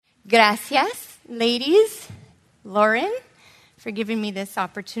Gracias, ladies, Lauren, for giving me this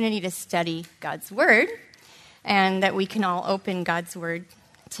opportunity to study God's Word and that we can all open God's Word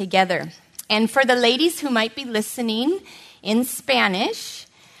together. And for the ladies who might be listening in Spanish,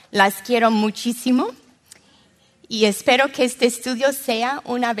 las quiero muchísimo y espero que este estudio sea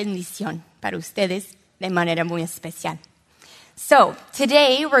una bendición para ustedes de manera muy especial. So,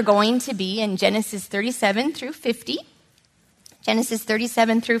 today we're going to be in Genesis 37 through 50. Genesis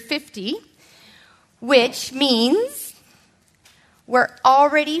 37 through 50, which means we're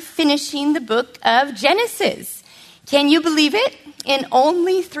already finishing the book of Genesis. Can you believe it? In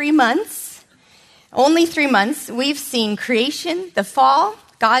only 3 months, we've seen creation, the fall,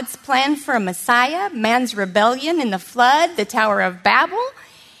 God's plan for a Messiah, man's rebellion in the flood, the Tower of Babel,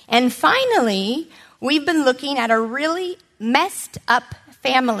 and finally, we've been looking at a really messed up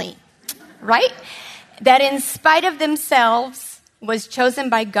family, right? That in spite of themselves was chosen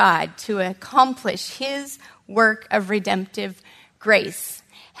by God to accomplish his work of redemptive grace.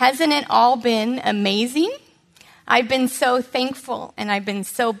 Hasn't it all been amazing? I've been so thankful and I've been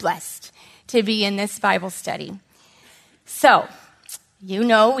so blessed to be in this Bible study. So, you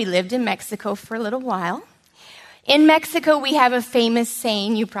know, we lived in Mexico for a little while. In Mexico, we have a famous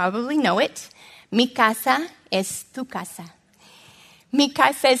saying, you probably know it, mi casa es tu casa. Mi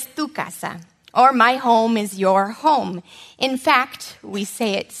casa es tu casa. Or my home is your home. In fact, we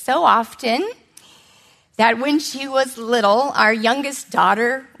say it so often that when she was little, our youngest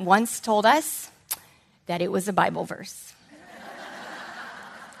daughter once told us that it was a Bible verse.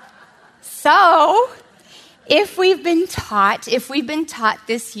 So, if we've been taught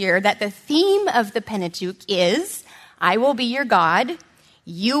this year that the theme of the Pentateuch is, I will be your God,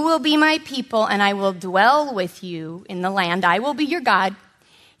 you will be my people, and I will dwell with you in the land. I will be your God.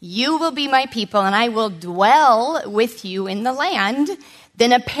 You will be my people, and I will dwell with you in the land,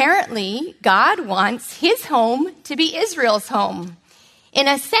 then apparently God wants his home to be Israel's home. In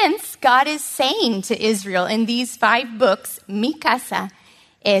a sense, God is saying to Israel in these 5 books, mi casa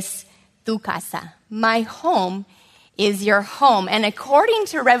es tu casa. My home is your home. And according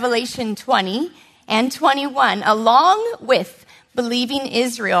to Revelation 20 and 21, along with believing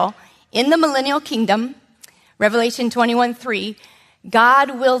Israel in the millennial kingdom, Revelation 21:3,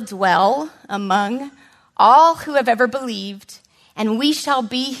 God will dwell among all who have ever believed, and we shall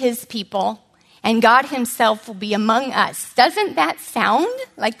be his people, and God himself will be among us. Doesn't that sound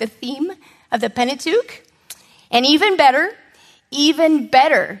like the theme of the Pentateuch? And even better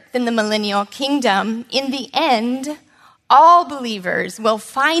than the millennial kingdom, in the end, all believers will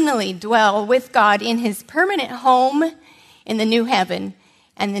finally dwell with God in his permanent home in the new heaven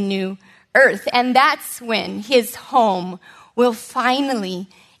and the new earth. And that's when his home will finally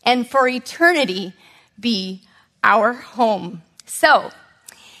and for eternity be our home. So,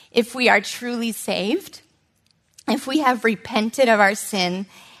 if we are truly saved, if we have repented of our sin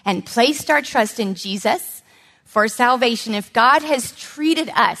and placed our trust in Jesus for salvation, if God has treated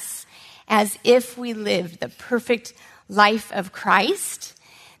us as if we lived the perfect life of Christ,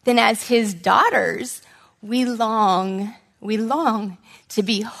 then as his daughters, we long to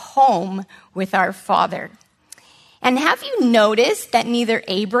be home with our Father. And have you noticed that neither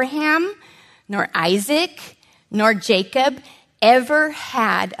Abraham, nor Isaac, nor Jacob ever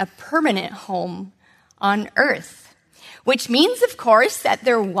had a permanent home on earth? Which means, of course, that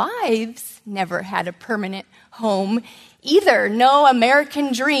their wives never had a permanent home either. No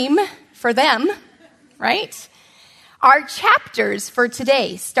American dream for them, right? Our chapters for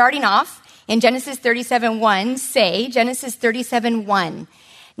today, starting off in Genesis 37:1, say, Genesis 37:1,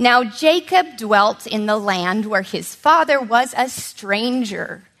 now Jacob dwelt in the land where his father was a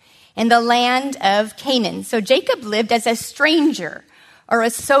stranger, in the land of Canaan. So Jacob lived as a stranger or a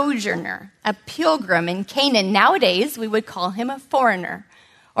sojourner, a pilgrim in Canaan. Nowadays, we would call him a foreigner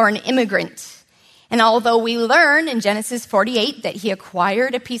or an immigrant. And although we learn in Genesis 48 that he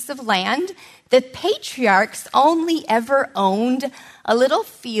acquired a piece of land, the patriarchs only ever owned a little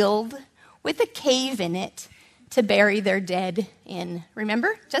field with a cave in it to bury their dead in.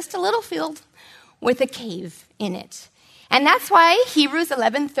 Remember? Just a little field with a cave in it. And that's why Hebrews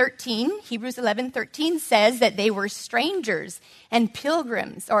 11:13 says that they were strangers and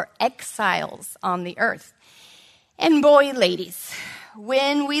pilgrims or exiles on the earth. And boy, ladies,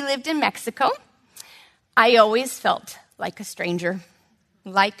 when we lived in Mexico, I always felt like a stranger,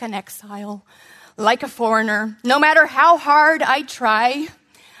 like an exile, like a foreigner. No matter how hard I try,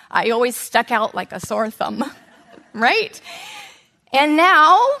 I always stuck out like a sore thumb. Right? And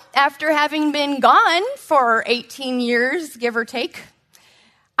now, after having been gone for 18 years, give or take,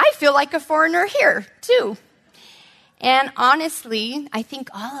 I feel like a foreigner here, too. And honestly, I think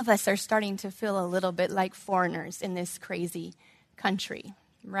all of us are starting to feel a little bit like foreigners in this crazy country,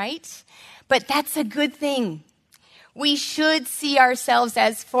 right? But that's a good thing. We should see ourselves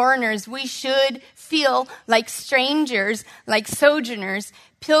as foreigners. We should feel like strangers, like sojourners,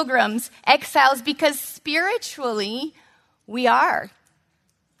 pilgrims, exiles, because spiritually we are.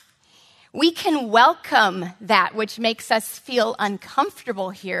 We can welcome that which makes us feel uncomfortable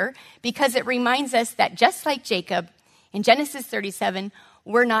here because it reminds us that just like Jacob in Genesis 37,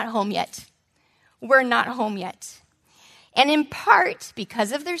 we're not home yet. We're not home yet. And in part,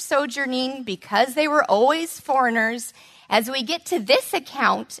 because of their sojourning, because they were always foreigners, as we get to this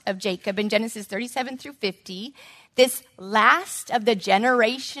account of Jacob in Genesis 37 through 50, this last of the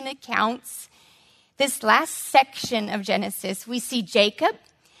generation accounts, this last section of Genesis, we see Jacob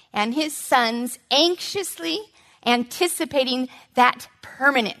and his sons anxiously anticipating that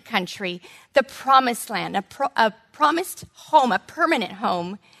permanent country, the promised land, a promised home, a permanent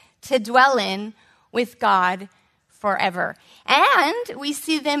home to dwell in with God forever. And we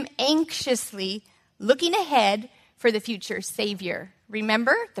see them anxiously looking ahead for the future Savior.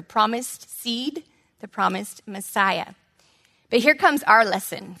 Remember, the promised seed, the promised Messiah. But here comes our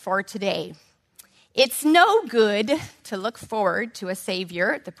lesson for today. It's no good to look forward to a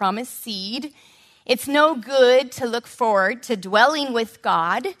Savior, the promised seed. It's no good to look forward to dwelling with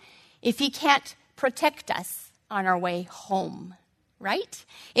God if He can't protect us on our way home. Right?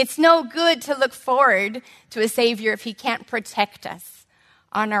 It's no good to look forward to a Savior if He can't protect us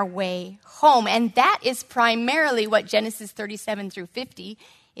on our way home. And that is primarily what Genesis 37 through 50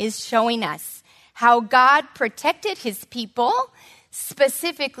 is showing us. How God protected His people,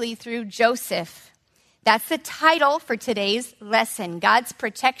 specifically through Joseph. That's the title for today's lesson. God's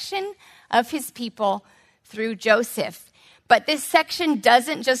protection of His people through Joseph. But this section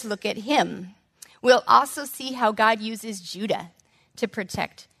doesn't just look at him. We'll also see how God uses Judah to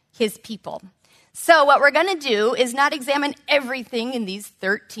protect His people. So what we're going to do is not examine everything in these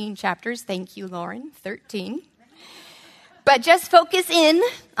 13 chapters. Thank you, Lauren, 13. But just focus in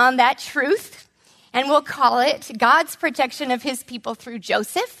on that truth, and we'll call it God's protection of His people through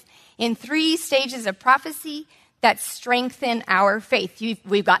Joseph in 3 stages of prophecy that strengthen our faith.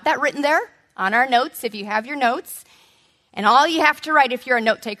 We've got that written there on our notes if you have your notes. And all you have to write if you're a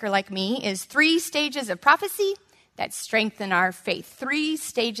note taker like me is 3 stages of prophecy that strengthen our faith. 3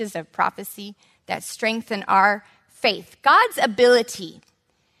 stages of prophecy that strengthen our faith. God's ability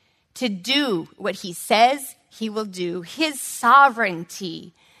to do what He says He will do, His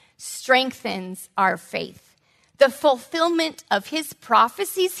sovereignty strengthens our faith. The fulfillment of His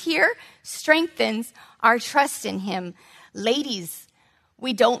prophecies here strengthens our trust in Him. Ladies,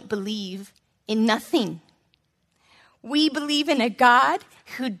 we don't believe in nothing. We believe in a God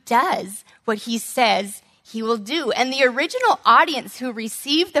who does what He says He will do. And the original audience who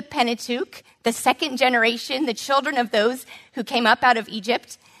received the Pentateuch, the second generation, the children of those who came up out of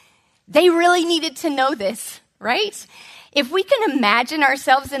Egypt, they really needed to know this, right? If we can imagine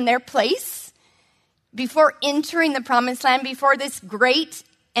ourselves in their place before entering the promised land, before this great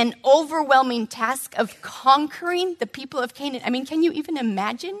and overwhelming task of conquering the people of Canaan, I mean, can you even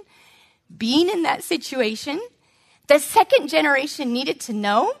imagine being in that situation? The second generation needed to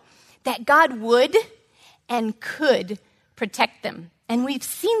know that God would and could protect them. And we've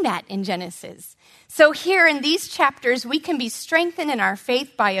seen that in Genesis. So here in these chapters, we can be strengthened in our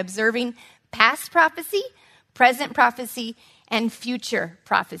faith by observing past prophecy, present prophecy, and future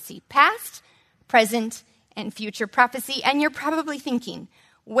prophecy. Past, present, and future prophecy. And you're probably thinking,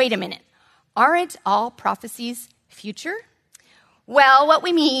 wait a minute, aren't all prophecies future? Well, what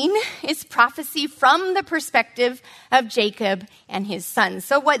we mean is prophecy from the perspective of Jacob and his sons.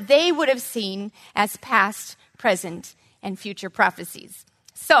 So what they would have seen as past, present, and future prophecies.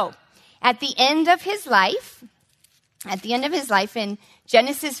 So at the end of his life in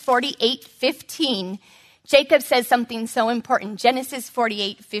Genesis 48:15, Jacob says something so important. Genesis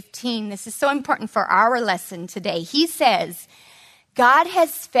 48:15. This is so important for our lesson today. He says, God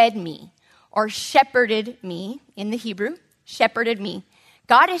has fed me, or shepherded me in the Hebrew, shepherded me.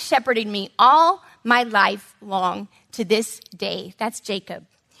 God has shepherded me all my life long to this day. That's Jacob.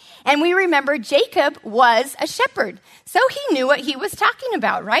 And we remember Jacob was a shepherd. So he knew what he was talking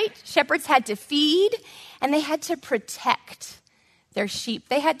about, right? Shepherds had to feed and they had to protect their sheep.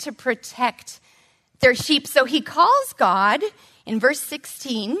 They had to protect their sheep. So he calls God in verse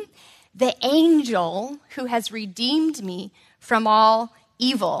 16, the angel who has redeemed me from all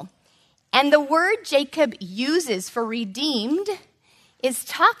evil. And the word Jacob uses for redeemed is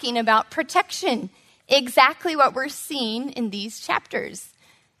talking about protection. Exactly what we're seeing in these chapters.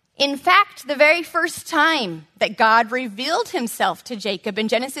 In fact, the very first time that God revealed himself to Jacob in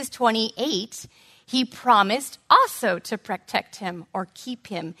Genesis 28, he promised also to protect him or keep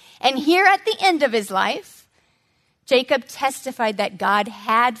him. And here at the end of his life, Jacob testified that God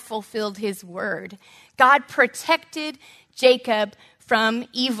had fulfilled his word. God protected Jacob from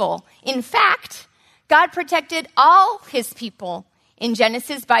evil. In fact, God protected all his people in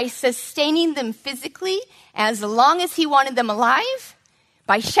Genesis by sustaining them physically as long as he wanted them alive,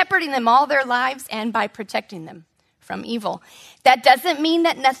 by shepherding them all their lives, and by protecting them from evil. That doesn't mean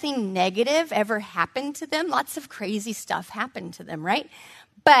that nothing negative ever happened to them. Lots of crazy stuff happened to them, right?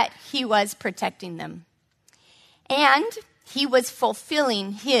 But he was protecting them. And he was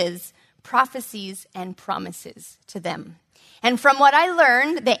fulfilling his prophecies and promises to them. And from what I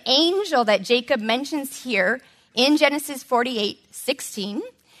learned, the angel that Jacob mentions here in Genesis 48:16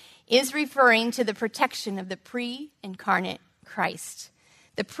 is referring to the protection of the pre-incarnate Christ.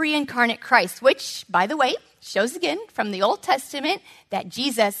 The pre-incarnate Christ, which, by the way, shows again from the Old Testament that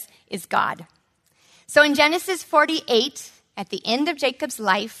Jesus is God. So in Genesis 48, at the end of Jacob's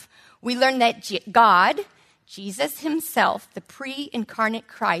life, we learn that God, Jesus himself, the pre-incarnate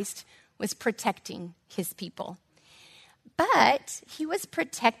Christ, was protecting his people. But he was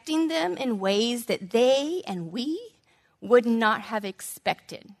protecting them in ways that they and we would not have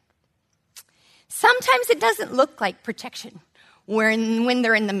expected. Sometimes it doesn't look like protection when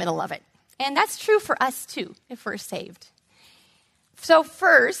they're in the middle of it. And that's true for us too, if we're saved. So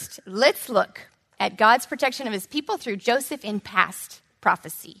first, let's look at God's protection of his people through Joseph in past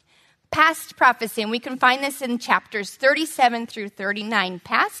prophecy. Past prophecy, and we can find this in chapters 37 through 39.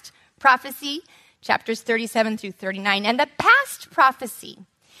 Past prophecy, chapters 37 through 39. And the past prophecy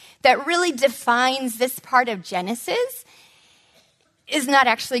that really defines this part of Genesis is not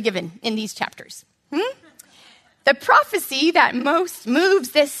actually given in these chapters. The prophecy that most moves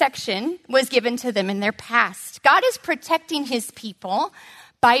this section was given to them in their past. God is protecting his people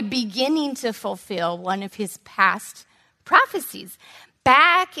by beginning to fulfill one of his past prophecies.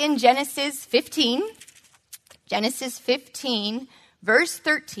 Back in Genesis 15, verse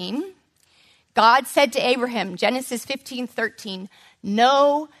 13, God said to Abraham, Genesis 15:13,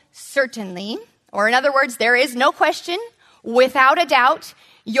 "Know certainly," or in other words, there is no question, without a doubt,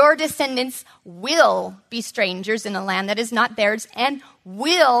 your descendants will be strangers in a land that is not theirs and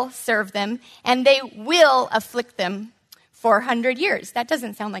will serve them, and they will afflict them 400 years. That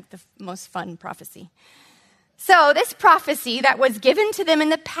doesn't sound like the most fun prophecy. So this prophecy that was given to them in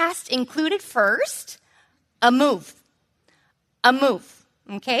the past included first a move.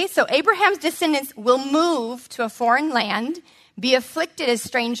 Okay, so Abraham's descendants will move to a foreign land, be afflicted as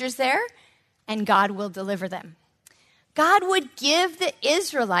strangers there, and God will deliver them. God would give the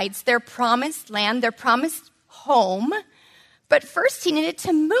Israelites their promised land, their promised home, but first he needed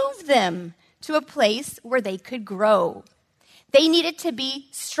to move them to a place where they could grow. They needed to be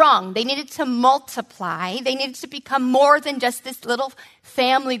strong. They needed to multiply. They needed to become more than just this little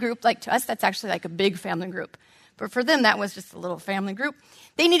family group. Like to us, that's actually like a big family group. But for them, that was just a little family group.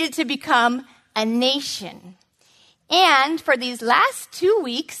 They needed to become a nation. And for these last 2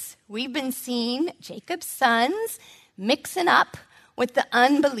 weeks, we've been seeing Jacob's sons mixing up with the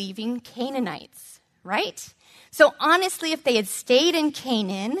unbelieving Canaanites, right? So honestly, if they had stayed in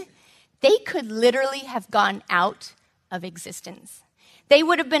Canaan, they could literally have gone out of existence. They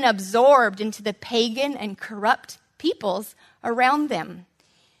would have been absorbed into the pagan and corrupt peoples around them.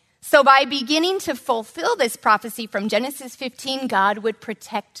 So by beginning to fulfill this prophecy from Genesis 15, God would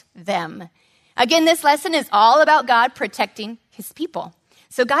protect them. Again, this lesson is all about God protecting his people.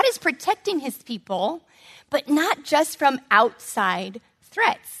 So God is protecting his people, but not just from outside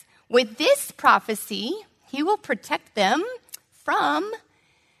threats. With this prophecy, he will protect them from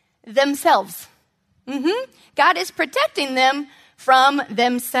themselves. God is protecting them from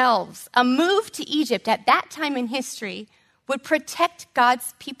themselves. A move to Egypt at that time in history would protect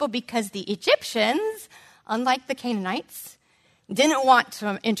God's people because the Egyptians, unlike the Canaanites, didn't want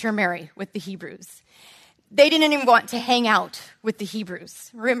to intermarry with the Hebrews. They didn't even want to hang out with the Hebrews.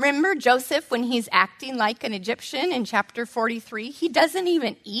 Remember Joseph when he's acting like an Egyptian in chapter 43? He doesn't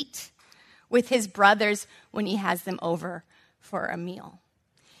even eat with his brothers when he has them over for a meal.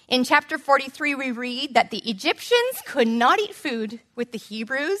 In chapter 43, we read that the Egyptians could not eat food with the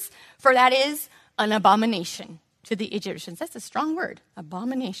Hebrews, for that is an abomination to the Egyptians. That's a strong word,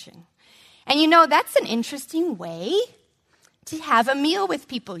 abomination. And you know, that's an interesting way to have a meal with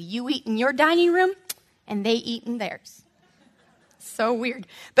people. You eat in your dining room, and they eat in theirs. So weird.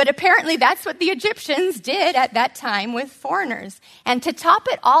 But apparently that's what the Egyptians did at that time with foreigners. And to top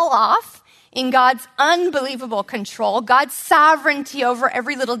it all off, in God's unbelievable control, God's sovereignty over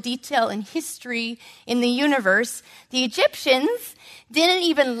every little detail in history, in the universe, the Egyptians didn't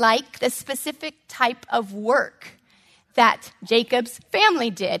even like the specific type of work that Jacob's family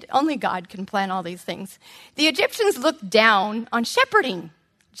did. Only God can plan all these things. The Egyptians looked down on shepherding.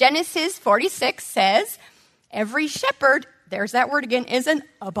 Genesis 46 says, every shepherd, there's that word again, is an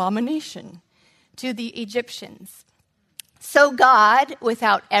abomination to the Egyptians. So God,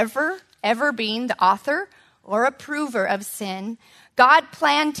 without ever being the author or approver of sin, God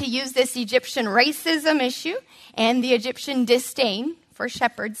planned to use this Egyptian racism issue and the Egyptian disdain for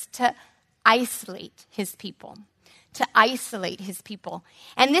shepherds to isolate his people.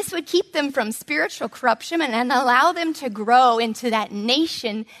 And this would keep them from spiritual corruption and allow them to grow into that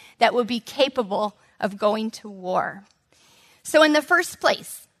nation that would be capable of going to war. So in the first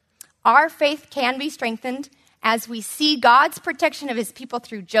place, our faith can be strengthened as we see God's protection of his people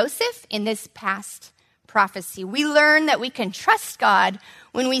through Joseph in this past prophecy. We learn that we can trust God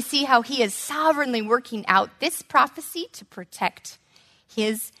when we see how he is sovereignly working out this prophecy to protect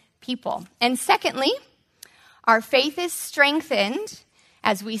his people. And secondly, our faith is strengthened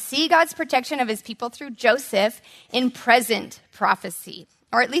as we see God's protection of his people through Joseph in present prophecy,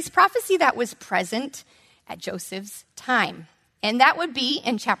 or at least prophecy that was present at Joseph's time. And that would be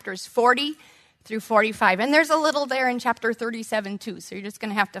in chapters 40 through 45. And there's a little there in chapter 37 too, so you're just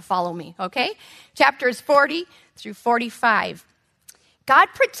going to have to follow me, okay? Chapters 40 through 45. God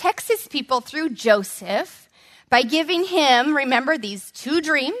protects his people through Joseph by giving him, remember, these two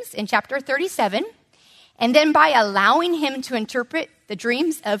dreams in chapter 37, and then by allowing him to interpret the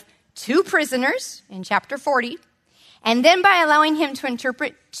dreams of two prisoners in chapter 40, and then by allowing him to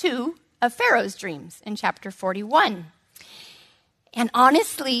interpret two of Pharaoh's dreams in chapter 41. And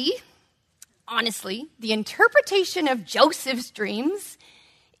honestly, the interpretation of Joseph's dreams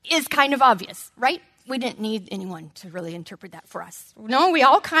is kind of obvious, right? We didn't need anyone to really interpret that for us. No, we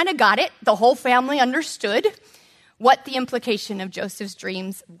all kind of got it. The whole family understood what the implication of Joseph's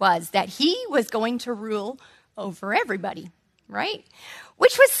dreams was, that he was going to rule over everybody, right?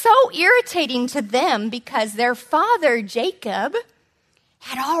 Which was so irritating to them because their father, Jacob,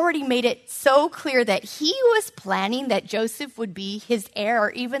 had already made it so clear that he was planning that Joseph would be his heir,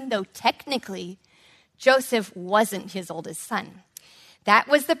 even though technically Joseph wasn't his oldest son. That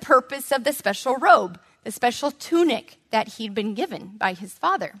was the purpose of the special robe, the special tunic that he'd been given by his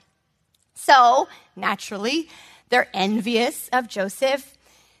father. So, naturally, they're envious of Joseph.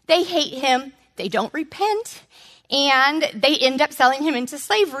 They hate him. They don't repent. And they end up selling him into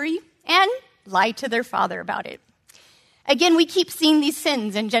slavery and lie to their father about it. Again, we keep seeing these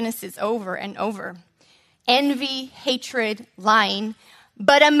sins in Genesis over and over. Envy, hatred, lying.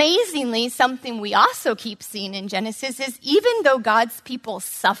 But amazingly, something we also keep seeing in Genesis is even though God's people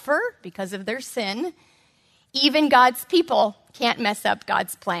suffer because of their sin, even God's people can't mess up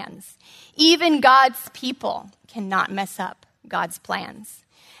God's plans. Even God's people cannot mess up God's plans.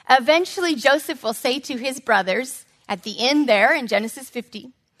 Eventually, Joseph will say to his brothers at the end there in Genesis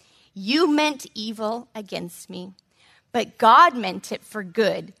 50, "You meant evil against me, but God meant it for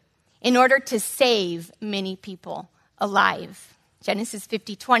good in order to save many people alive." Genesis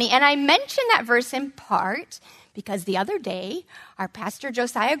 50:20. And I mention that verse in part because the other day, our pastor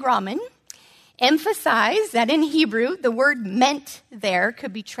Josiah Grauman emphasized that in Hebrew, the word meant there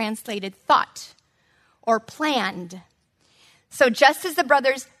could be translated thought or planned. So just as the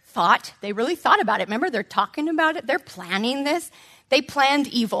brothers thought, they really thought about it. Remember, they're talking about it. They're planning this. They planned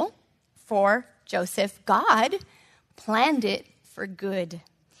evil for Joseph. God planned it for good.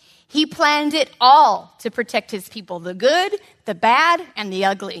 He planned it all to protect his people, the good, the bad, and the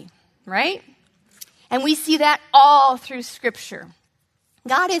ugly, right? And we see that all through Scripture.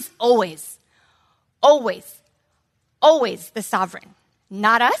 God is always the sovereign.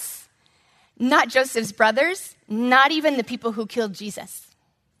 Not us, not Joseph's brothers, not even the people who killed Jesus.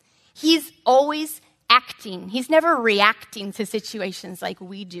 He's always acting. He's never reacting to situations like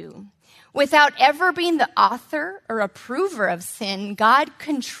we do. Without ever being the author or approver of sin, God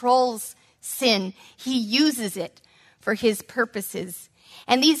controls sin. He uses it for his purposes.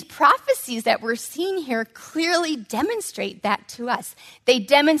 And these prophecies that we're seeing here clearly demonstrate that to us. They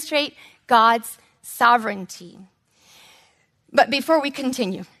demonstrate God's sovereignty. But before we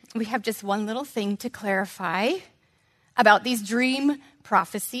continue, we have just one little thing to clarify about these dream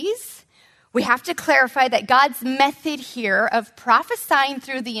prophecies. We have to clarify that God's method here of prophesying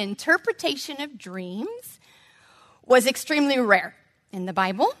through the interpretation of dreams was extremely rare in the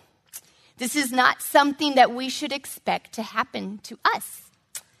Bible. This is not something that we should expect to happen to us.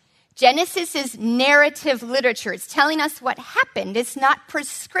 Genesis is narrative literature. It's telling us what happened. It's not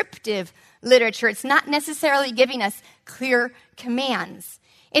prescriptive literature. It's not necessarily giving us clear commands.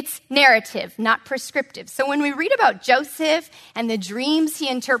 It's narrative, not prescriptive. So when we read about Joseph and the dreams he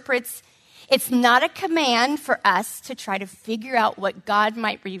interprets, it's not a command for us to try to figure out what God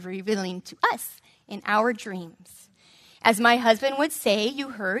might be revealing to us in our dreams. As my husband would say, you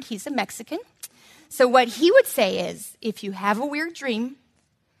heard, he's a Mexican. So what he would say is, if you have a weird dream,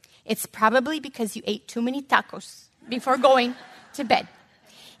 it's probably because you ate too many tacos before going to bed.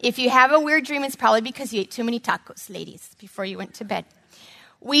 If you have a weird dream, it's probably because you ate too many tacos, ladies, before you went to bed.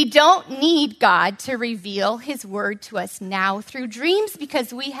 We don't need God to reveal his word to us now through dreams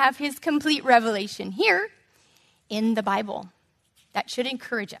because we have his complete revelation here in the Bible. That should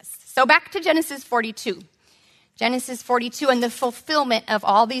encourage us. So back to Genesis 42. Genesis 42 and the fulfillment of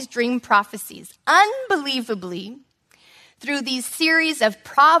all these dream prophecies. Unbelievably, through these series of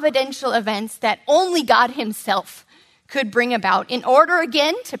providential events that only God himself could bring about in order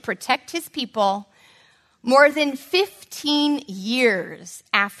again to protect his people, more than 15 years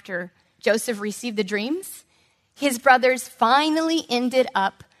after Joseph received the dreams, his brothers finally ended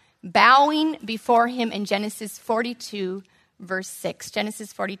up bowing before him in Genesis 42, verse 6.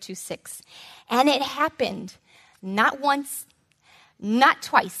 Genesis 42, 6. And it happened not once, not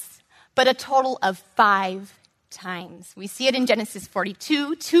twice, but a total of 5 times. We see it in Genesis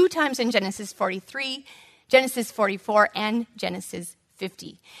 42, 2 times in Genesis 43, Genesis 44, and Genesis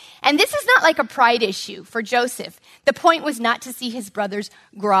 50. And this is not like a pride issue for Joseph. The point was not to see his brothers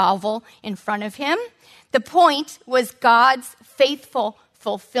grovel in front of him. The point was God's faithful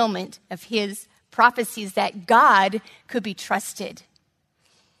fulfillment of his prophecies, that God could be trusted.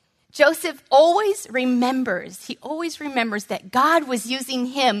 Joseph always remembers that God was using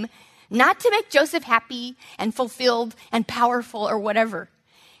him not to make Joseph happy and fulfilled and powerful or whatever,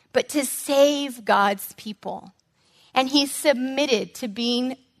 but to save God's people. And he submitted to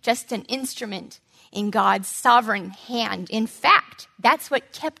being just an instrument in God's sovereign hand. In fact, that's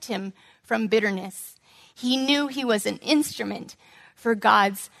what kept him from bitterness. He knew he was an instrument for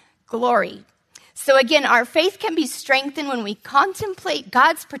God's glory. So again, our faith can be strengthened when we contemplate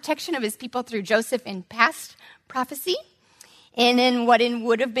God's protection of his people through Joseph in past prophecy and in what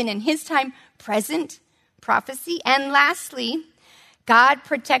would have been in his time present prophecy. And lastly, God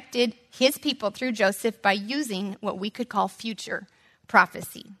protected his people through Joseph by using what we could call future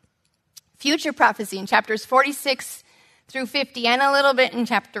prophecy. Future prophecy in chapters 46 through 50 and a little bit in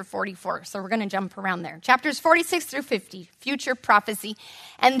chapter 44. So we're going to jump around there. Chapters 46 through 50, future prophecy.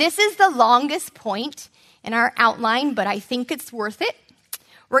 And this is the longest point in our outline, but I think it's worth it.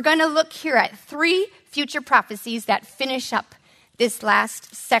 We're going to look here at 3 future prophecies that finish up this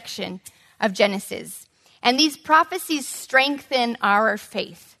last section of Genesis. And these prophecies strengthen our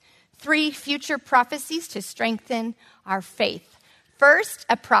faith. 3 future prophecies to strengthen our faith. First,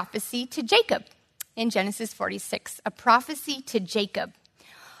 a prophecy to Jacob in Genesis 46. A prophecy to Jacob.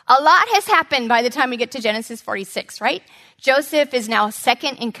 A lot has happened by the time we get to Genesis 46, right? Joseph is now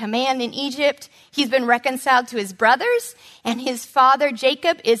second in command in Egypt. He's been reconciled to his brothers, and his father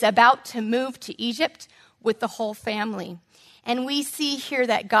Jacob is about to move to Egypt with the whole family. And we see here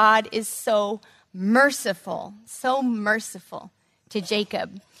that God is so merciful to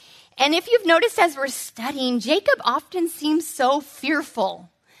Jacob. And if you've noticed as we're studying, Jacob often seems so fearful,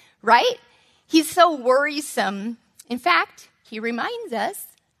 right? He's so worrisome. In fact, he reminds us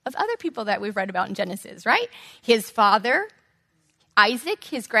of other people that we've read about in Genesis, right? His father, Isaac,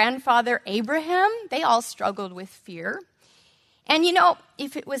 his grandfather, Abraham, they all struggled with fear. And you know,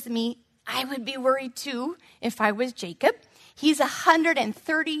 if it was me, I would be worried too if I was Jacob. He's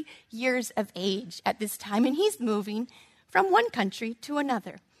 130 years of age at this time, and he's moving from one country to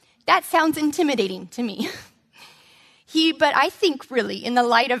another. That sounds intimidating to me. But I think really, in the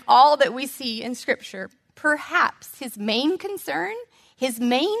light of all that we see in Scripture, perhaps his main concern, his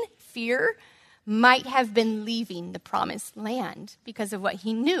main fear might have been leaving the promised land because of what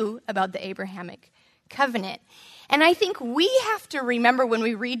he knew about the Abrahamic covenant. And I think we have to remember when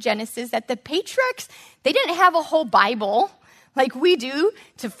we read Genesis that the patriarchs, they didn't have a whole Bible like we do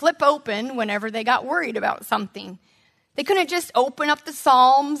to flip open whenever they got worried about something. They couldn't just open up the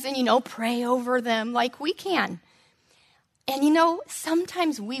Psalms and, pray over them like we can. And,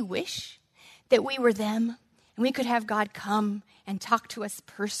 sometimes we wish that we were them and we could have God come and talk to us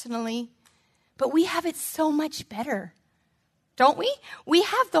personally. But we have it so much better, don't we? We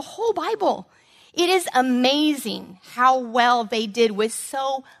have the whole Bible. It is amazing how well they did with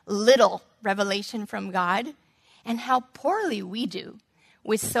so little revelation from God and how poorly we do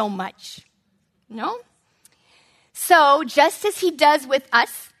with so much. No? So just as he does with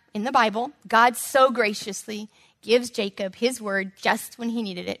us in the Bible, God so graciously gives Jacob his word just when he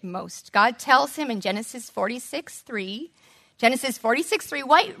needed it most. God tells him in Genesis 46:3,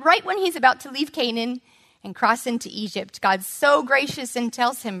 right when he's about to leave Canaan and cross into Egypt, God's so gracious and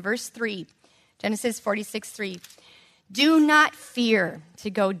tells him, verse 3, Genesis 46:3, do not fear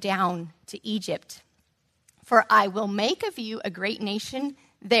to go down to Egypt, for I will make of you a great nation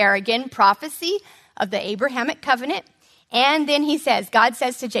there. Again, prophecy of the Abrahamic covenant. And then God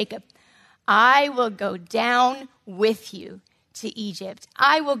says to Jacob, I will go down with you to Egypt.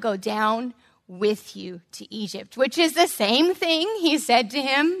 I will go down with you to Egypt, which is the same thing he said to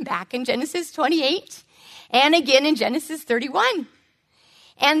him back in Genesis 28 and again in Genesis 31.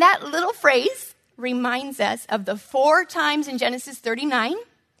 And that little phrase reminds us of the 4 times in Genesis 39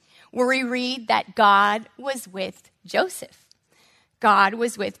 where we read that God was with Joseph. God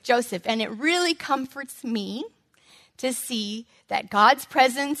was with Joseph. And it really comforts me to see that God's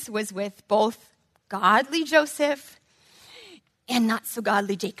presence was with both godly Joseph and not so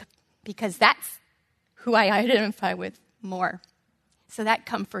godly Jacob, because that's who I identify with more. So that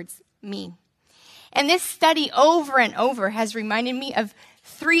comforts me. And this study over and over has reminded me of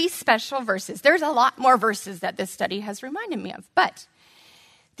 3 special verses. There's a lot more verses that this study has reminded me of, but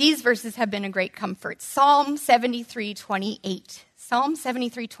these verses have been a great comfort. Psalm 73:28. Psalm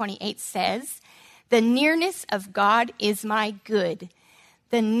 73:28 says, the nearness of God is my good.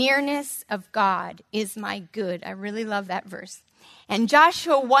 The nearness of God is my good. I really love that verse. And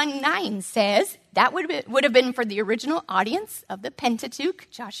Joshua 1:9 says, that would have been for the original audience of the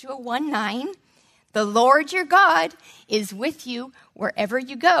Pentateuch, Joshua 1:9, the Lord your God is with you wherever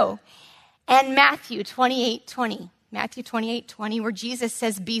you go. And Matthew 28:20, where Jesus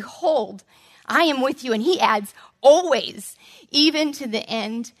says, behold, I am with you. And he adds, always, even to the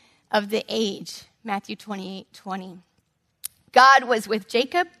end of the age. Matthew 28:20. God was with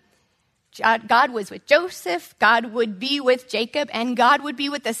Jacob. God was with Joseph. God would be with Jacob. And God would be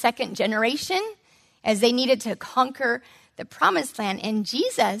with the second generation as they needed to conquer the promised land. And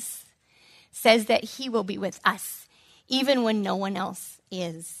Jesus says that he will be with us, even when no one else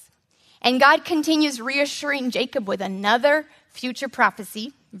is. And God continues reassuring Jacob with another future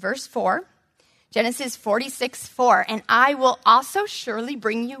prophecy. Verse 4. Genesis 46:4, and I will also surely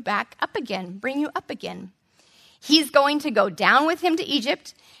bring you up again. He's going to go down with him to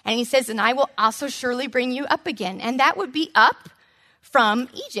Egypt, and he says, and I will also surely bring you up again. And that would be up from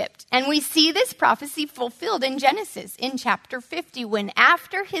Egypt. And we see this prophecy fulfilled in Genesis in chapter 50, when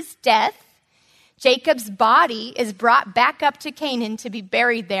after his death, Jacob's body is brought back up to Canaan to be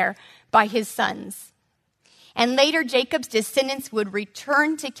buried there by his sons. And later, Jacob's descendants would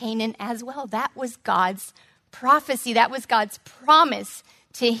return to Canaan as well. That was God's prophecy. That was God's promise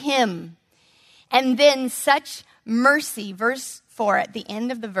to him. And then such mercy, verse 4 at the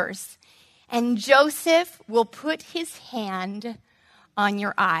end of the verse. And Joseph will put his hand on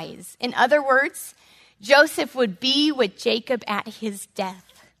your eyes. In other words, Joseph would be with Jacob at his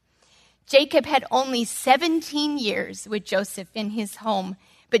death. Jacob had only 17 years with Joseph in his home,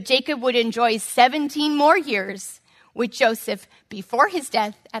 but Jacob would enjoy 17 more years with Joseph before his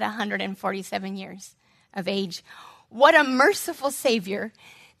death at 147 years of age. What a merciful Savior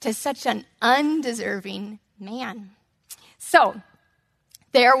to such an undeserving man. So,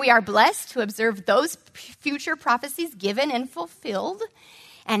 there we are blessed to observe those future prophecies given and fulfilled.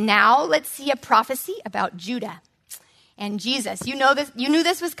 And now let's see a prophecy about Judah and Jesus. You knew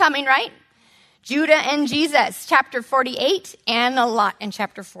this was coming, right? Judah and Jesus, chapter 48, and a lot in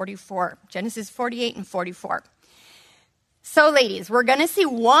chapter 44, Genesis 48 and 44. So, ladies, we're going to see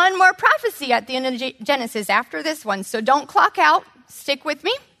one more prophecy at the end of Genesis after this one, so don't clock out. Stick with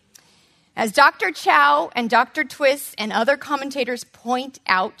me. As Dr. Chow and Dr. Twist and other commentators point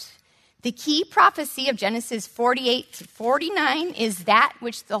out, the key prophecy of Genesis 48 to 49 is that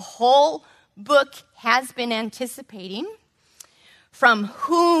which the whole book has been anticipating. From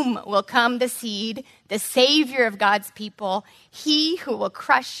whom will come the seed, the Savior of God's people, he who will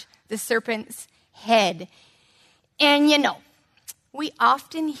crush the serpent's head. And we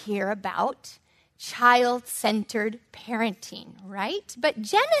often hear about child-centered parenting, right? But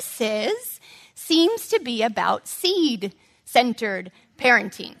Genesis seems to be about seed-centered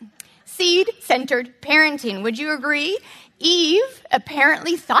parenting. Seed-centered parenting, would you agree? Eve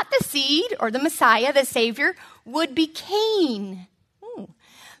apparently thought the seed, or the Messiah, the Savior, would be Cain.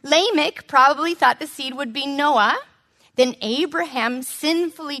 Lamech probably thought the seed would be Noah. Then Abraham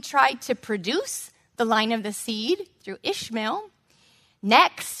sinfully tried to produce the line of the seed through Ishmael.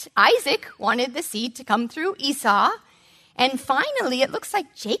 Next, Isaac wanted the seed to come through Esau. And finally, it looks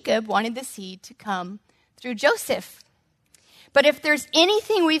like Jacob wanted the seed to come through Joseph. But if there's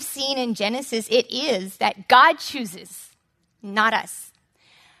anything we've seen in Genesis, it is that God chooses, not us.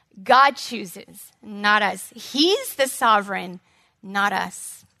 God chooses, not us. He's the sovereign, not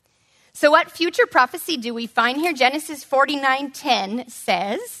us. So what future prophecy do we find here? Genesis 49:10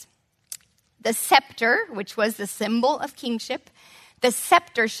 says, the scepter, which was the symbol of kingship, the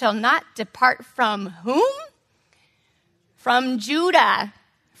scepter shall not depart from whom? From Judah.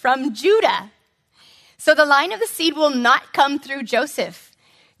 From Judah. So the line of the seed will not come through Joseph.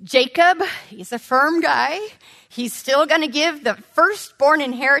 Jacob, he's a firm guy. He's still going to give the firstborn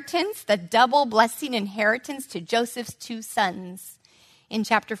inheritance, the double blessing inheritance to Joseph's two sons in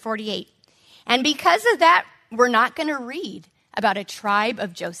chapter 48. And because of that, we're not going to read about a tribe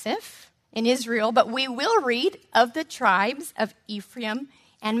of Joseph in Israel, but we will read of the tribes of Ephraim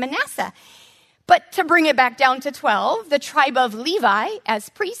and Manasseh. But to bring it back down to 12, the tribe of Levi as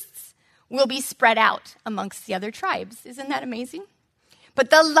priests will be spread out amongst the other tribes. Isn't that amazing? But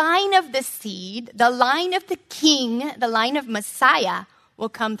the line of the seed, the line of the king, the line of Messiah will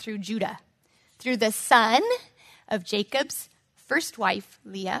come through Judah, through the son of Jacob's first wife,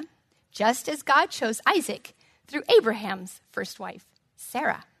 Leah, just as God chose Isaac through Abraham's first wife,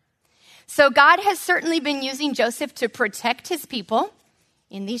 Sarah. So God has certainly been using Joseph to protect his people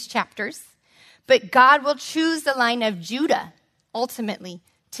in these chapters, but God will choose the line of Judah ultimately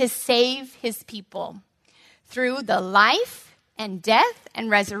to save his people through the life and death and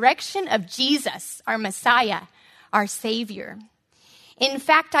resurrection of Jesus, our Messiah, our Savior. In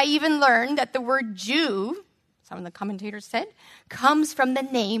fact, I even learned that the word Jew, some of the commentators said, comes from the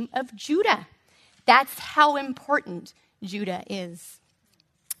name of Judah. That's how important Judah is.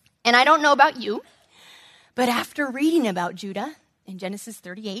 And I don't know about you, but after reading about Judah in Genesis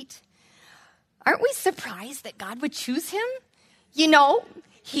 38, aren't we surprised that God would choose him? You know,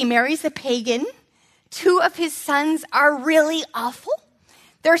 he marries a pagan. Two of his sons are really awful.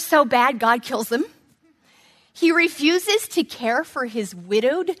 They're so bad, God kills them. He refuses to care for his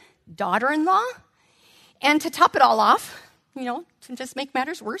widowed daughter-in-law. And to top it all off, to just make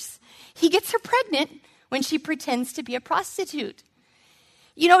matters worse, he gets her pregnant when she pretends to be a prostitute.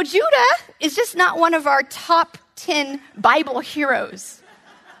 Judah is just not one of our top 10 Bible heroes,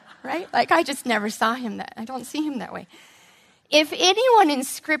 right? Like, I just never saw him I don't see him that way. If anyone in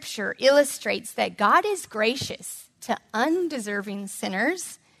Scripture illustrates that God is gracious to undeserving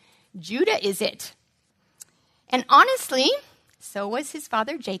sinners, Judah is it. And honestly, so was his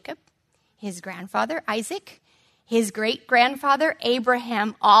father Jacob, his grandfather Isaac, his great-grandfather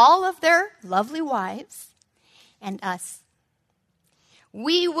Abraham, all of their lovely wives, and us.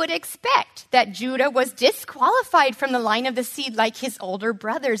 We would expect that Judah was disqualified from the line of the seed like his older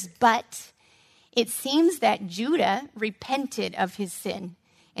brothers, but it seems that Judah repented of his sin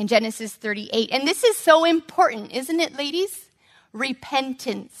in Genesis 38. And this is so important, isn't it, ladies?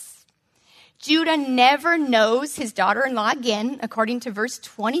 Repentance. Judah never knows his daughter-in-law again, according to verse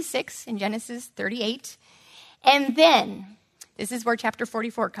 26 in Genesis 38. And then, this is where chapter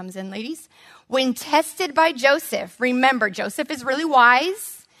 44 comes in, ladies. When tested by Joseph, remember, Joseph is really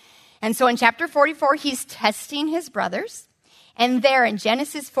wise. And so in chapter 44, he's testing his brothers. And there in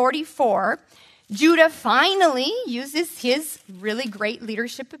Genesis 44, Judah finally uses his really great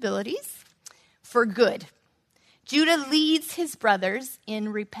leadership abilities for good. Judah leads his brothers in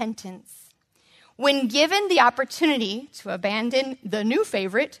repentance. When given the opportunity to abandon the new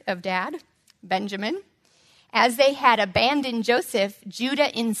favorite of Dad, Benjamin, as they had abandoned Joseph,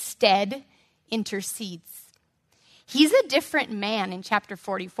 Judah instead intercedes. He's a different man in chapter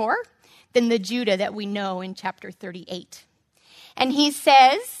 44 than the Judah that we know in chapter 38. And he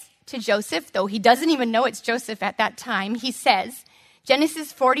says to Joseph, though he doesn't even know it's Joseph at that time, he says,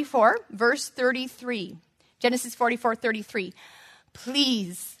 Genesis 44, verse 33. Genesis 44, 33.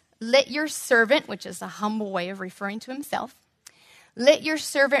 Please let your servant, which is a humble way of referring to himself, let your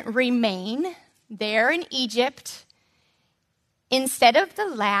servant remain there in Egypt instead of the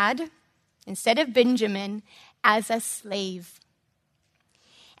lad, instead of Benjamin, as a slave.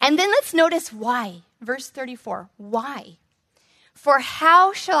 And then let's notice why. Verse 34, why? For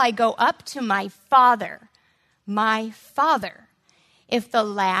how shall I go up to my father, if the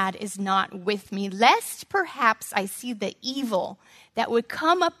lad is not with me, lest perhaps I see the evil that would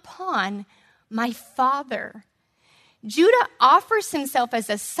come upon my father? Judah offers himself as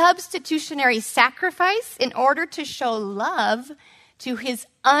a substitutionary sacrifice in order to show love to his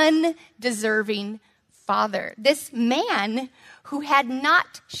undeserving father. This man who had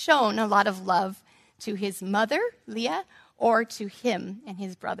not shown a lot of love to his mother, Leah, or to him and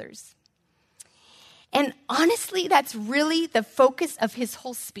his brothers. And honestly, that's really the focus of his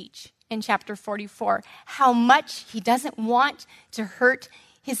whole speech in chapter 44 how much he doesn't want to hurt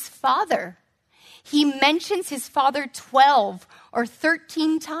his father. He mentions his father 12 or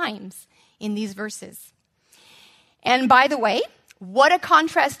 13 times in these verses. And by the way, what a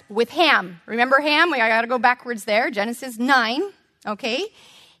contrast with Ham. Remember Ham? I got to go backwards there. Genesis 9, okay?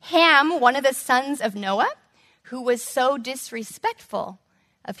 Ham, one of the sons of Noah, who was so disrespectful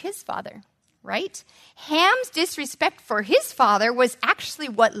of his father, right? Ham's disrespect for his father was actually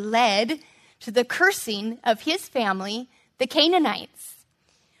what led to the cursing of his family, the Canaanites.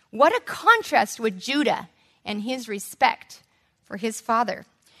 What a contrast with Judah and his respect for his father.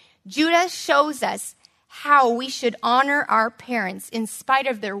 Judah shows us how we should honor our parents in spite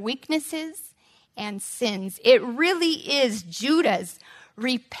of their weaknesses and sins. It really is Judah's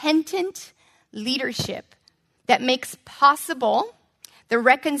repentant leadership that makes possible the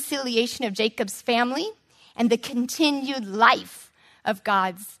reconciliation of Jacob's family and the continued life of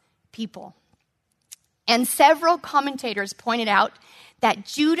God's people. And several commentators pointed out that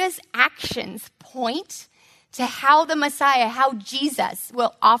Judah's actions point to how the Messiah, how Jesus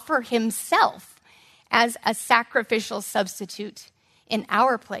will offer himself as a sacrificial substitute in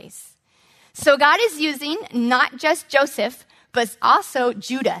our place. So God is using not just Joseph, but also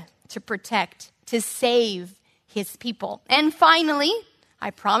Judah to protect, to save his people. And finally,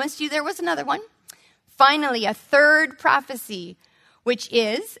 I promised you there was another one. Finally, a third prophecy, which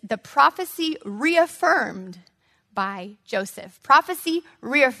is the prophecy reaffirmed by Joseph. Prophecy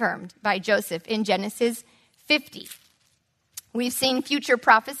reaffirmed by Joseph in Genesis 50. We've seen future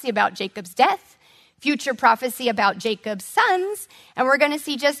prophecy about Jacob's death, future prophecy about Jacob's sons, and we're going to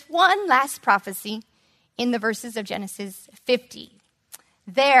see just one last prophecy in the verses of Genesis 50.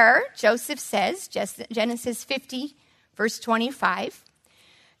 There, Joseph says, Genesis 50, verse 25,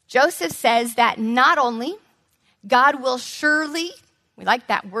 Joseph says that not only God will surely, we like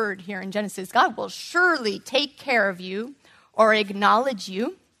that word here in Genesis, God will surely take care of you or acknowledge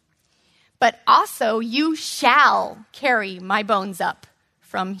you, but also you shall carry my bones up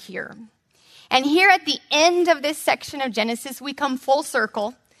from here. And here at the end of this section of Genesis, we come full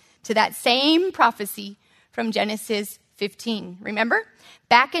circle to that same prophecy from Genesis 15. Remember?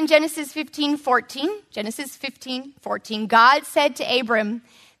 Back in Genesis 15:14, God said to Abram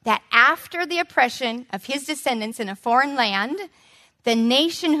that after the oppression of his descendants in a foreign land, the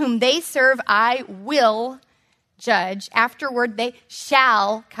nation whom they serve I will judge. Afterward, they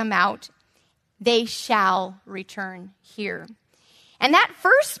shall come out. They shall return here. And that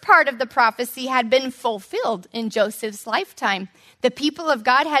first part of the prophecy had been fulfilled in Joseph's lifetime. The people of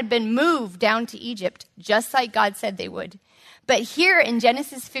God had been moved down to Egypt, just like God said they would. But here in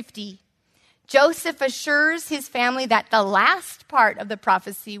Genesis 50, Joseph assures his family that the last part of the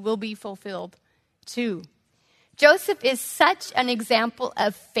prophecy will be fulfilled too. Joseph is such an example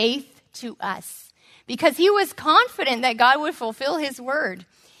of faith to us because he was confident that God would fulfill his word.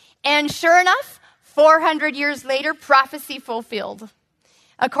 And sure enough, 400 years later, prophecy fulfilled.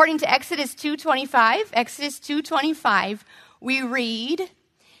 According to Exodus 2:25, we read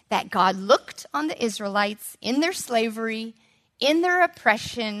that God looked on the Israelites in their slavery, in their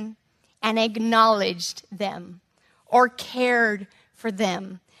oppression, and acknowledged them or cared for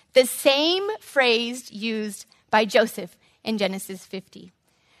them. The same phrase used by Joseph in Genesis 50.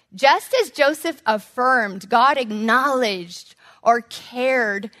 Just as Joseph affirmed, God acknowledged or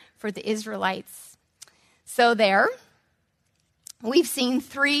cared for the Israelites. So there, we've seen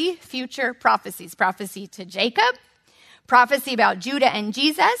three future prophecies. Prophecy to Jacob, prophecy about Judah and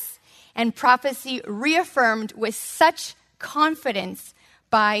Jesus, and prophecy reaffirmed with such confidence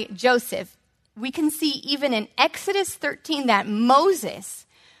by Joseph. We can see even in Exodus 13 that Moses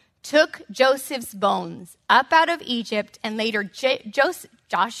took Joseph's bones up out of Egypt and later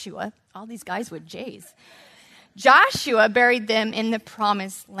Joshua, all these guys with J's, Joshua buried them in the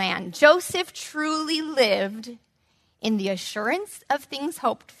promised land. Joseph truly lived in the assurance of things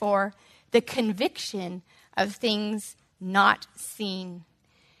hoped for, the conviction of things not seen.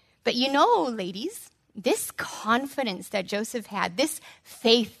 But you know, ladies, this confidence that Joseph had, this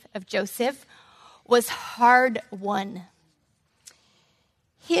faith of Joseph, was hard won.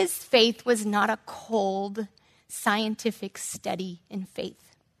 His faith was not a cold, scientific study in faith.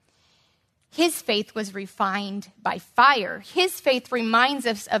 His faith was refined by fire. His faith reminds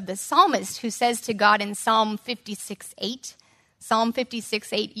us of the psalmist who says to God in Psalm 56:8,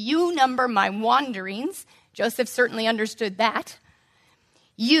 you number my wanderings. Joseph certainly understood that.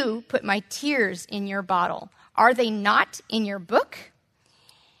 You put my tears in your bottle. Are they not in your book?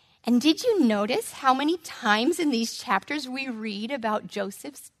 And did you notice how many times in these chapters we read about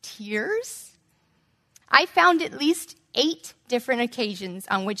Joseph's tears? I found at least 8 different occasions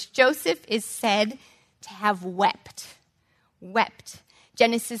on which Joseph is said to have wept. Wept.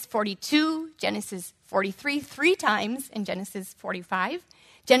 Genesis 42, Genesis 43, 3 times in Genesis 45,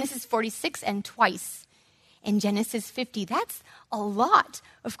 Genesis 46, and twice in Genesis 50. That's a lot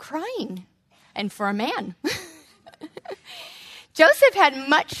of crying. And for a man. Joseph had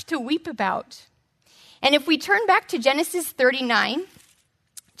much to weep about. And if we turn back to Genesis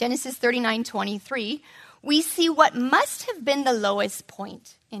 39:23, we see what must have been the lowest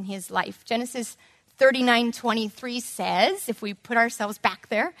point in his life. Genesis 39:23 says, if we put ourselves back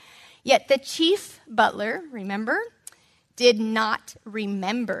there, yet the chief butler, remember, did not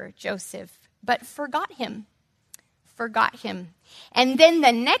remember Joseph, but forgot him. And then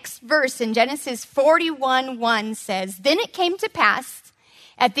the next verse in Genesis 41:1 says, then it came to pass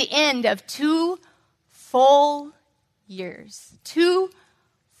at the end of 2 full years,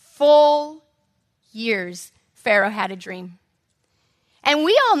 Pharaoh had a dream. And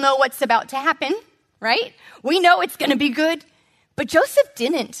we all know what's about to happen, right? We know it's going to be good, but Joseph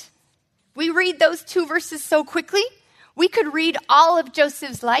didn't. We read those 2 verses so quickly, we could read all of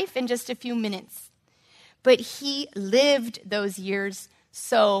Joseph's life in just a few minutes. But he lived those years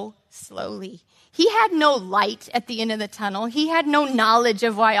so slowly. He had no light at the end of the tunnel. He had no knowledge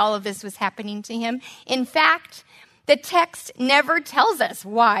of why all of this was happening to him. In fact, the text never tells us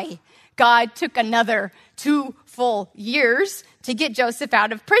why God took another 2 full years to get Joseph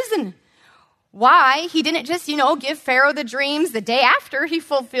out of prison. Why he didn't just, give Pharaoh the dreams the day after he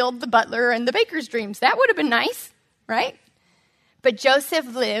fulfilled the butler and the baker's dreams. That would have been nice, right? But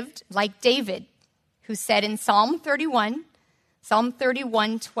Joseph lived like David, who said in Psalm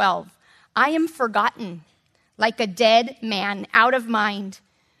 31:12, I am forgotten like a dead man, out of mind.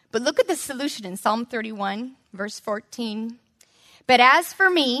 But look at the solution in Psalm 31, verse 14. But as for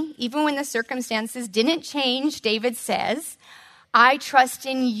me, even when the circumstances didn't change, David says, I trust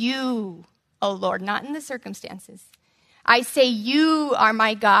in you, O Lord, not in the circumstances. I say, you are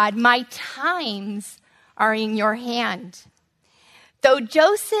my God. My times are in your hand. Though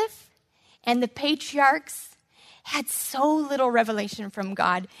Joseph and the patriarchs had so little revelation from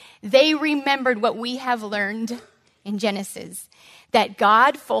God, they remembered what we have learned in Genesis, that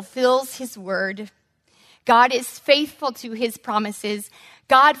God fulfills his word. God is faithful to his promises.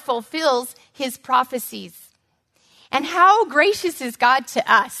 God fulfills his prophecies. And how gracious is God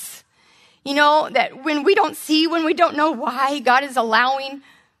to us? That when we don't see, when we don't know why God is allowing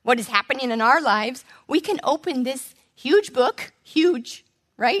what is happening in our lives, we can open this huge book, huge,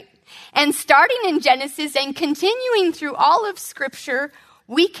 right? And starting in Genesis and continuing through all of Scripture,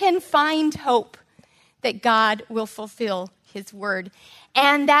 we can find hope that God will fulfill his word.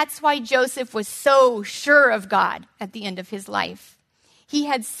 And that's why Joseph was so sure of God at the end of his life. He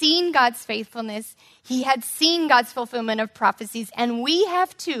had seen God's faithfulness. He had seen God's fulfillment of prophecies. And we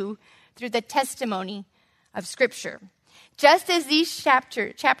have too, through the testimony of Scripture. Just as these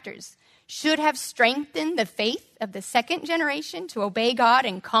chapters should have strengthened the faith of the second generation to obey God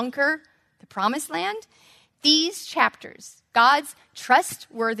and conquer the promised land, these chapters, God's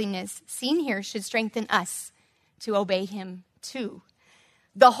trustworthiness seen here, should strengthen us to obey him too.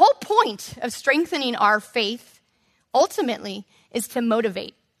 The whole point of strengthening our faith ultimately is to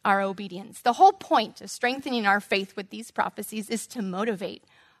motivate our obedience. The whole point of strengthening our faith with these prophecies is to motivate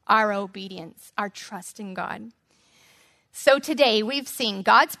our obedience, our trust in God. So today we've seen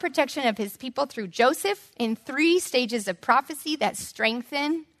God's protection of his people through Joseph in 3 stages of prophecy that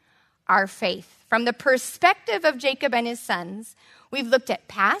strengthen our faith. From the perspective of Jacob and his sons, we've looked at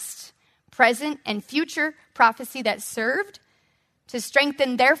past, present, and future prophecy that served to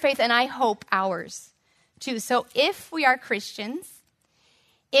strengthen their faith, and I hope ours too. So if we are Christians,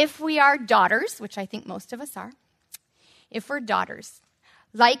 if we are daughters, which I think most of us are, if we're daughters,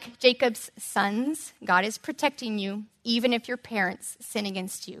 like Jacob's sons, God is protecting you, even if your parents sin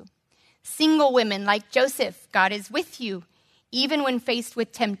against you. Single women like Joseph, God is with you, even when faced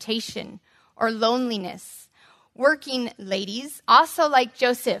with temptation or loneliness. Working ladies, also like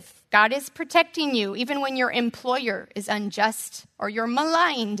Joseph, God is protecting you, even when your employer is unjust or you're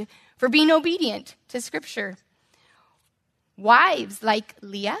maligned for being obedient to Scripture. Wives like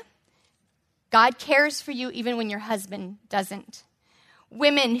Leah, God cares for you even when your husband doesn't.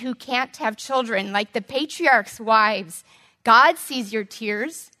 Women who can't have children, like the patriarchs' wives, God sees your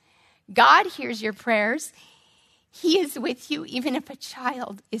tears. God hears your prayers. He is with you even if a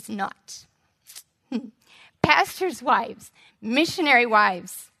child is not. Pastors' wives, missionary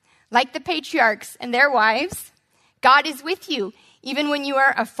wives, like the patriarchs and their wives, God is with you even when you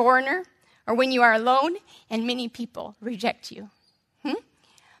are a foreigner or when you are alone and many people reject you.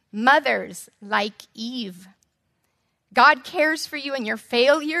 Mothers like Eve, God cares for you in your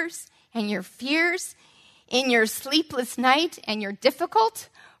failures and your fears, in your sleepless night and your difficult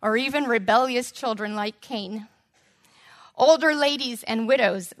or even rebellious children like Cain. Older ladies and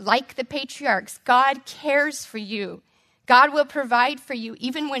widows like the patriarchs, God cares for you. God will provide for you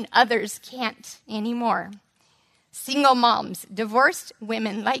even when others can't anymore. Single moms, divorced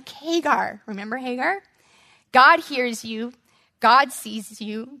women like Hagar. Remember Hagar? God hears you. God sees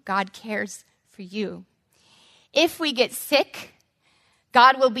you. God cares for you. If we get sick,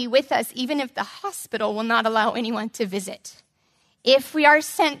 God will be with us even if the hospital will not allow anyone to visit. If we are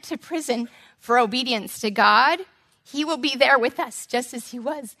sent to prison for obedience to God, he will be there with us, just as he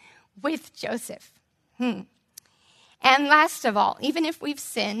was with Joseph. And last of all, even if we've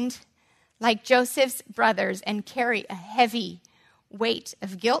sinned like Joseph's brothers and carry a heavy weight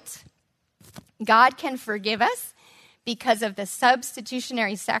of guilt, God can forgive us because of the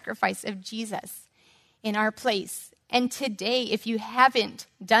substitutionary sacrifice of Jesus in our place. And today, if you haven't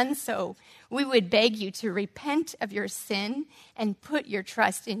done so, we would beg you to repent of your sin and put your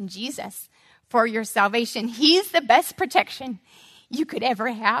trust in Jesus for your salvation. He's the best protection you could ever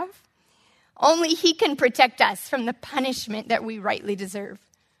have. Only he can protect us from the punishment that we rightly deserve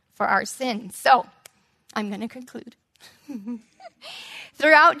for our sins. So, I'm going to conclude.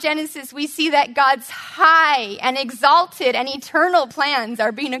 Throughout Genesis, we see that God's high and exalted and eternal plans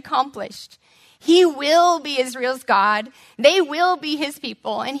are being accomplished. He will be Israel's God. They will be his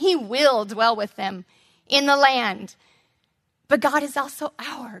people, and he will dwell with them in the land. But God is also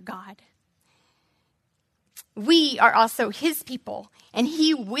our God. We are also his people, and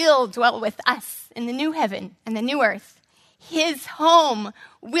he will dwell with us in the new heaven and the new earth. His home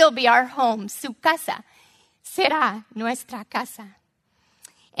will be our home. Su casa será nuestra casa.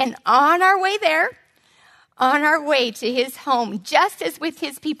 And on our way there, on our way to his home, just as with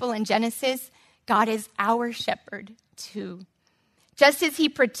his people in Genesis, God is our shepherd too. Just as he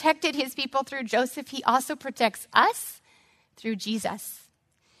protected his people through Joseph, he also protects us through Jesus.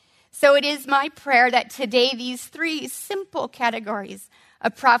 So it is my prayer that today these three simple categories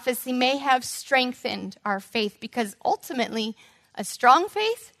of prophecy may have strengthened our faith, because ultimately a strong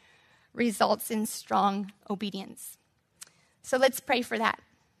faith results in strong obedience. So let's pray for that.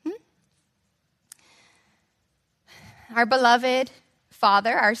 Our beloved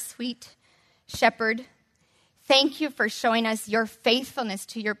Father, our sweet Shepherd, thank you for showing us your faithfulness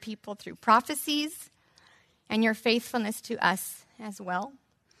to your people through prophecies and your faithfulness to us as well.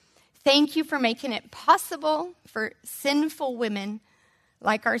 Thank you for making it possible for sinful women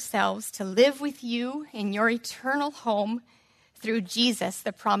like ourselves to live with you in your eternal home through Jesus,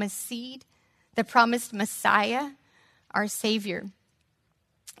 the promised seed, the promised Messiah, our Savior.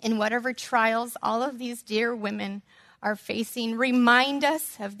 In whatever trials all of these dear women are facing, remind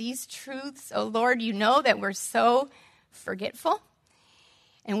us of these truths. Oh Lord, you know that we're so forgetful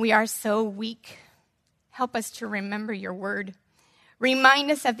and we are so weak. Help us to remember your word. Remind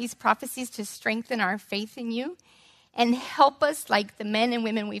us of these prophecies to strengthen our faith in you, and help us, like the men and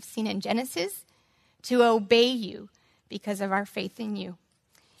women we've seen in Genesis, to obey you because of our faith in you.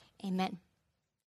 Amen.